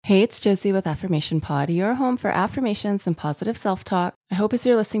Hey, it's Josie with Affirmation Pod, your home for affirmations and positive self-talk. I hope as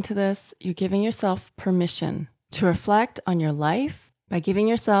you're listening to this, you're giving yourself permission to reflect on your life by giving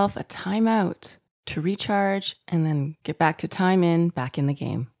yourself a time out to recharge and then get back to back in the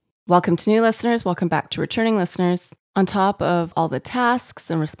game. Welcome to new listeners. Welcome back to returning listeners. On top of all the tasks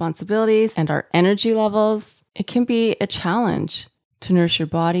and responsibilities and our energy levels, it can be a challenge to nourish your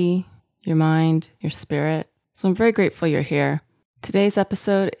body, your mind, your spirit. So I'm very grateful you're here. Today's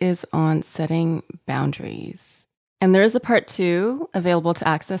episode is on setting boundaries. And there is a part 2 available to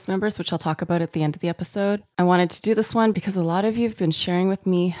Access members, which I'll talk about at the end of the episode. I wanted to do this one because a lot of you have been sharing with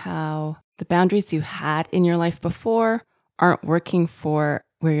me how the boundaries you had in your life before aren't working for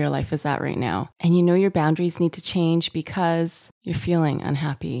where your life is at right now. And you know your boundaries need to change because you're feeling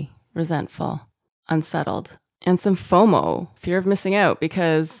unhappy, resentful, unsettled, and some FOMO, fear of missing out,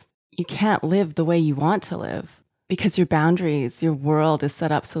 because you can't live the way you want to live. Because your boundaries, your world is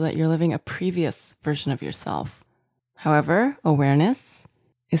set up so that you're living a previous version of yourself. However, awareness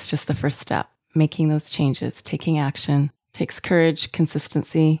is just the first step. Making those changes, taking action, takes courage,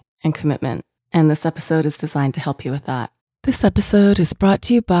 consistency, and commitment. And this episode is designed to help you with that. This episode is brought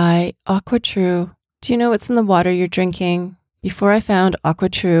to you by AquaTrue. Do you know what's in the water you're drinking? Before I found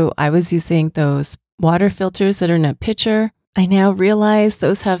AquaTrue, I was using those water filters that are in a pitcher. I now realize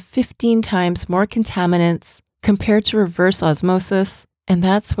those have 15 times more contaminants compared to reverse osmosis, and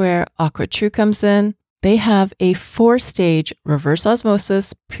that's where AquaTrue comes in. They have a 4-stage reverse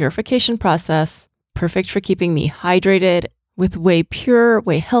osmosis purification process, perfect for keeping me hydrated with way purer,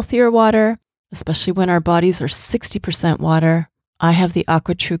 way healthier water, especially when our bodies are 60% water. I have the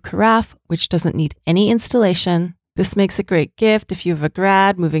AquaTrue Carafe, which doesn't need any installation. This makes a great gift if you have a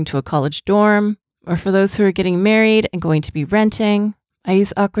grad moving to a college dorm, or for those who are getting married and going to be renting. I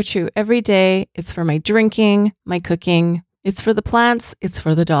use AquaTrue every day. It's for my drinking, my cooking. It's for the plants. It's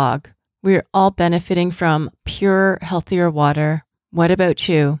for the dog. We're all benefiting from pure, healthier water. What about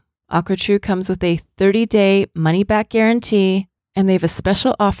you? AquaTrue comes with a 30-day money-back guarantee, and they have a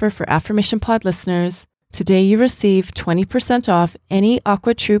special offer for Affirmation Pod listeners. Today you receive 20% off any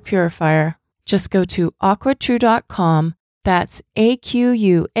AquaTrue purifier. Just go to aquatrue.com. That's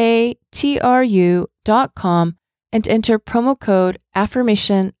AQUATRU.com. and enter promo code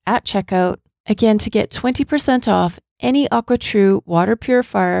AFFIRMATION at checkout. Again, to get 20% off any AquaTrue water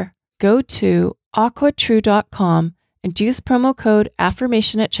purifier, go to aquatrue.com and use promo code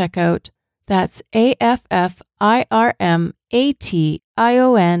AFFIRMATION at checkout. That's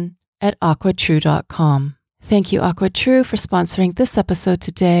AFFIRMATION at aquatrue.com. Thank you, AquaTrue, for sponsoring this episode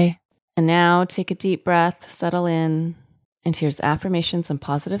today. And now take a deep breath, settle in, and here's affirmations and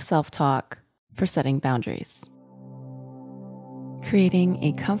positive self-talk for setting boundaries. Creating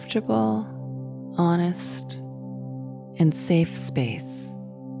a comfortable, honest, and safe space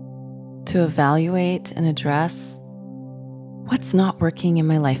to evaluate and address what's not working in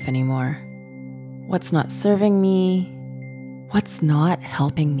my life anymore, what's not serving me, what's not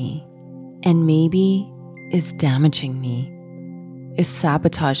helping me, and maybe is damaging me, is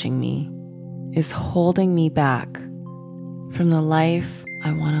sabotaging me, is holding me back from the life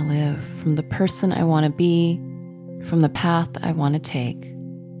I want to live, from the person I want to be, from the path I want to take.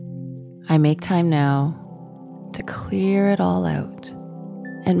 I make time now to clear it all out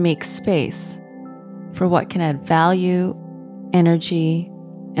and make space for what can add value, energy,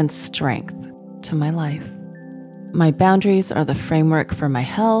 and strength to my life. My boundaries are the framework for my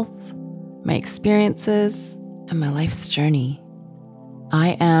health, my experiences, and my life's journey.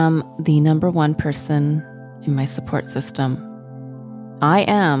 I am the number one person in my support system. I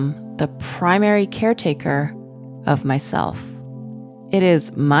am the primary caretaker of myself. It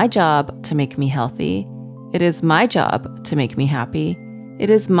is my job to make me healthy. It is my job to make me happy.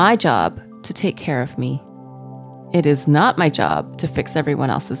 It is my job to take care of me. It is not my job to fix everyone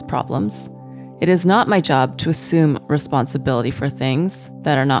else's problems. It is not my job to assume responsibility for things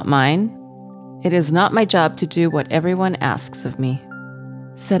that are not mine. It is not my job to do what everyone asks of me.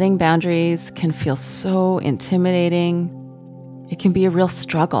 Setting boundaries can feel so intimidating. It can be a real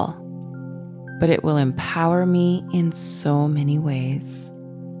struggle, but it will empower me in so many ways.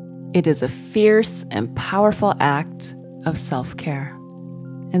 It is a fierce and powerful act of self-care.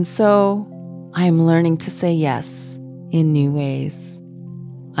 And so I am learning to say yes in new ways.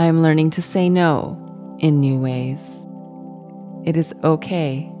 I am learning to say no in new ways. It is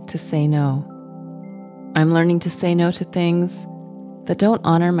okay to say no. I'm learning to say no to things that don't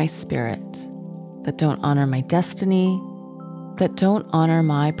honor my spirit, that don't honor my destiny, that don't honor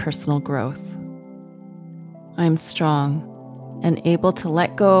my personal growth. I'm strong and able to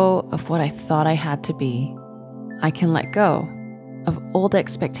let go of what I thought I had to be. I can let go of old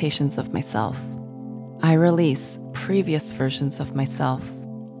expectations of myself. I release previous versions of myself.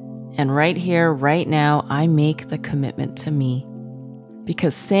 And right here, right now, I make the commitment to me.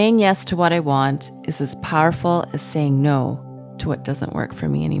 Because saying yes to what I want is as powerful as saying no to what doesn't work for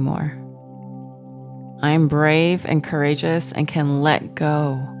me anymore. I'm brave and courageous and can let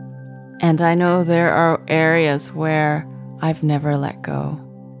go. And I know there are areas where I've never let go.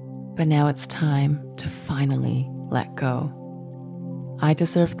 But now it's time to finally let go. I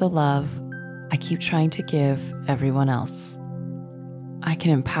deserve the love I keep trying to give everyone else. I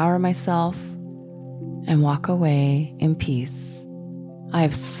can empower myself and walk away in peace. I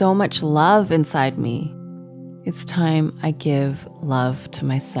have so much love inside me. It's time I give love to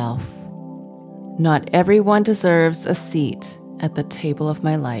myself. Not everyone deserves a seat at the table of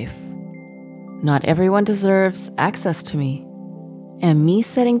my life. Not everyone deserves access to me. And me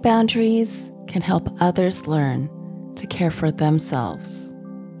setting boundaries can help others learn to care for themselves,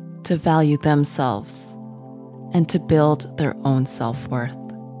 to value themselves, and to build their own self-worth.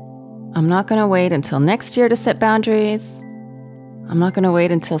 I'm not going to wait until next year to set boundaries. I'm not going to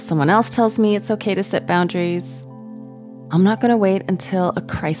wait until someone else tells me it's okay to set boundaries. I'm not going to wait until a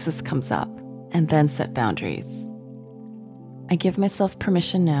crisis comes up and then set boundaries. I give myself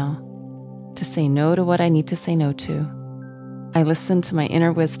permission now to say no to what I need to say no to. I listen to my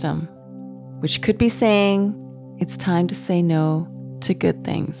inner wisdom, which could be saying it's time to say no to good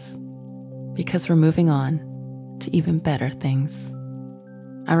things because we're moving on to even better things.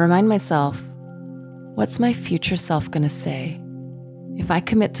 I remind myself, what's my future self going to say if I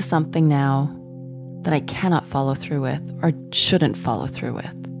commit to something now that I cannot follow through with or shouldn't follow through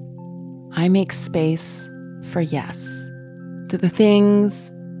with? I make space for yes to the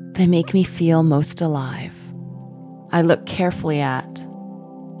things that make me feel most alive. I look carefully at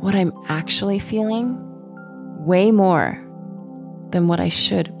what I'm actually feeling, way more than what I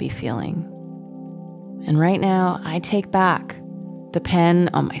should be feeling. And right now, I take back the pen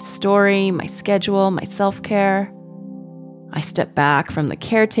on my story, my schedule, my self-care. I step back from the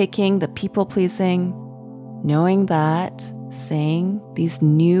caretaking, the people-pleasing, knowing that saying these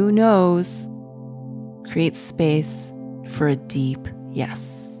new no's creates space for a deep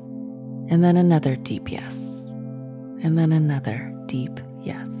yes. And then another deep yes. And then another deep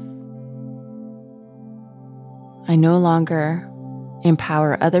yes. I no longer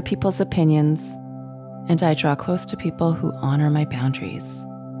empower other people's opinions, and I draw close to people who honor my boundaries,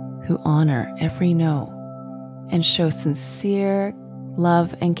 who honor every no, and show sincere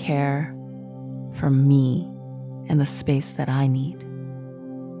love and care for me and the space that I need.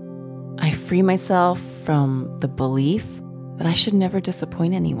 I free myself from the belief that I should never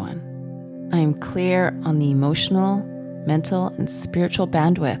disappoint anyone. I am clear on the emotional, mental, and spiritual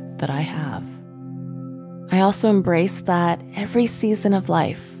bandwidth that I have. I also embrace that every season of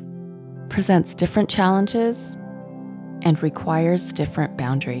life presents different challenges and requires different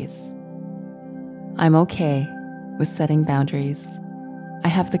boundaries. I'm okay with setting boundaries. I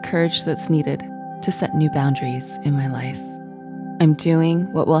have the courage that's needed to set new boundaries in my life. I'm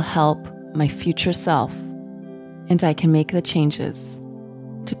doing what will help my future self, and I can make the changes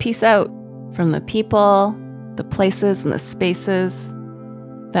to peace out from the people, the places, and the spaces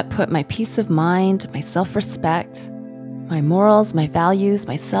that put my peace of mind, my self-respect, my morals, my values,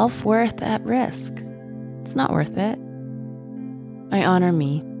 my self-worth at risk. It's not worth it. I honor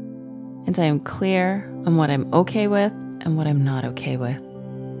me, and I am clear on what I'm okay with and what I'm not okay with.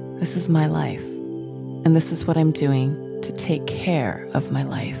 This is my life, and this is what I'm doing to take care of my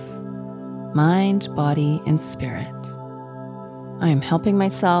life, mind, body, and spirit. I am helping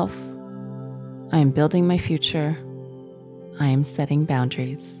myself. I am building my future. I am setting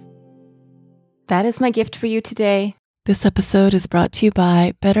boundaries. That is my gift for you today. This episode is brought to you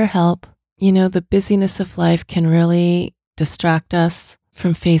by BetterHelp. You know, the busyness of life can really distract us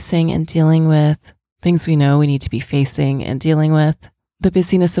from facing and dealing with things we know we need to be facing and dealing with. The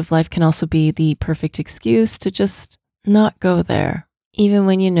busyness of life can also be the perfect excuse to just not go there, even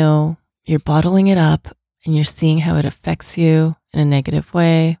when you know you're bottling it up and you're seeing how it affects you in a negative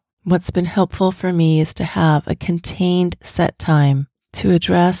way. What's been helpful for me is to have a contained set time to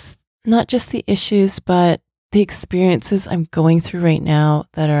address not just the issues, but the experiences I'm going through right now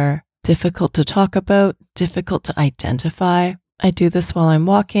that are difficult to talk about, difficult to identify. I do this while I'm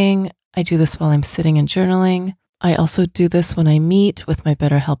walking. I do this while I'm sitting and journaling. I also do this when I meet with my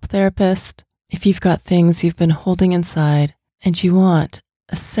BetterHelp therapist. If you've got things you've been holding inside and you want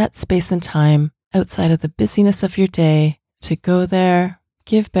a set space and time outside of the busyness of your day to go there,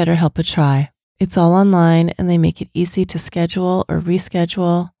 give BetterHelp a try. It's all online and they make it easy to schedule or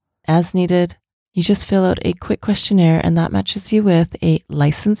reschedule as needed. You just fill out a quick questionnaire and that matches you with a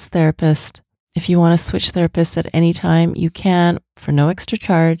licensed therapist. If you want to switch therapists at any time, you can for no extra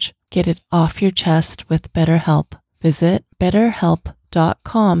charge. Get it off your chest with BetterHelp. Visit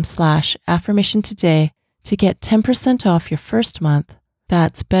betterhelp.com/affirmation today to get 10% off your first month.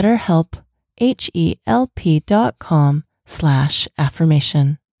 That's BetterHelp,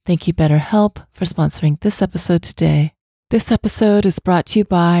 HELP.com/affirmation. Thank you, BetterHelp, for sponsoring this episode today. This episode is brought to you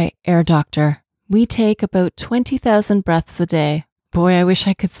by Air Doctor. We take about 20,000 breaths a day. Boy, I wish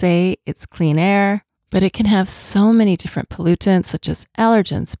I could say it's clean air, but it can have so many different pollutants such as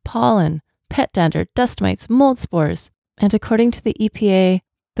allergens, pollen, pet dander, dust mites, mold spores. And according to the EPA,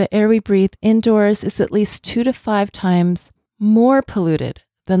 the air we breathe indoors is at least 2 to 5 times more polluted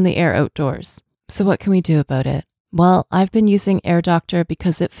than the air outdoors. So what can we do about it? Well, I've been using Air Doctor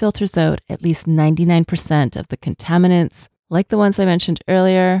because it filters out at least 99% of the contaminants, like the ones I mentioned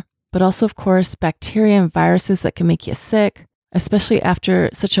earlier, but also, of course, bacteria and viruses that can make you sick, especially after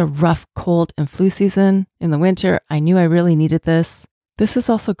such a rough cold and flu season in the winter. I knew I really needed this. This is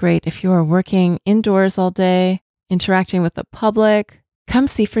also great if you are working indoors all day, interacting with the public. Come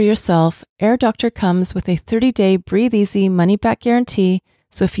see for yourself. Air Doctor comes with a 30-day breathe easy money back guarantee.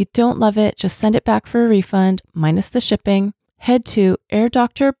 So if you don't love it, just send it back for a refund minus the shipping. Head to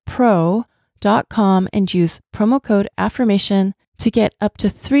airdoctorpro.com and use promo code AFFIRMATION to get up to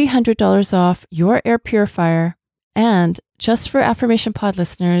 $300 off your air purifier. And just for Affirmation Pod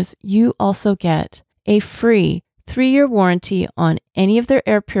listeners, you also get a free 3-year warranty on any of their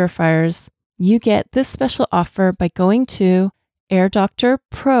air purifiers. You get this special offer by going to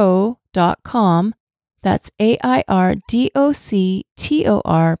airdoctorpro.com. That's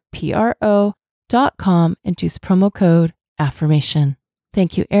airdoctorpro.com and use promo code AFFIRMATION.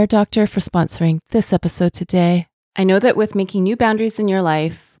 Thank you, Air Doctor, for sponsoring this episode today. I know that with making new boundaries in your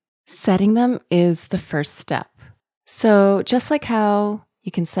life, setting them is the first step. So just like how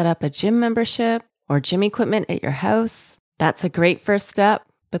you can set up a gym membership or gym equipment at your house, that's a great first step.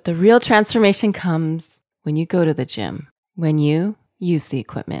 But the real transformation comes when you go to the gym, when you use the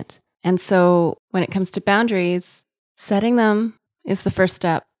equipment. And so when it comes to boundaries, setting them is the first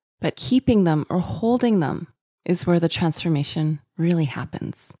step, but keeping them or holding them is where the transformation really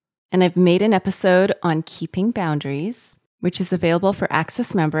happens. And I've made an episode on keeping boundaries, which is available for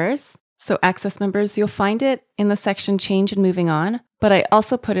Access members. So Access members, you'll find it in the section Change and Moving On, but I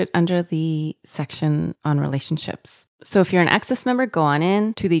also put it under the section on relationships. So if you're an Access member, go on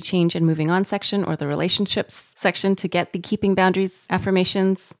in to the Change and Moving On section or the relationships section to get the Keeping Boundaries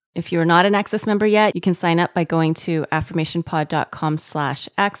affirmations. If you're not an Access member yet, you can sign up by going to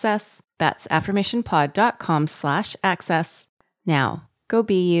affirmationpod.com/access. That's affirmationpod.com/access. Now, go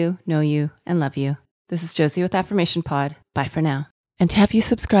be you, know you, and love you. This is Josie with Affirmation Pod. Bye for now. And have you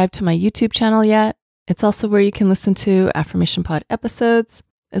subscribed to my YouTube channel yet? It's also where you can listen to Affirmation Pod episodes,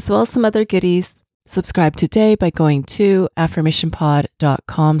 as well as some other goodies. Subscribe today by going to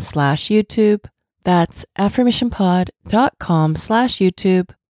affirmationpod.com/YouTube. That's affirmationpod.com/YouTube.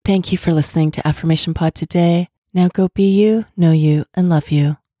 Thank you for listening to Affirmation Pod today. Now go be you, know you, and love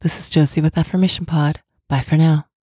you. This is Josie with Affirmation Pod. Bye for now.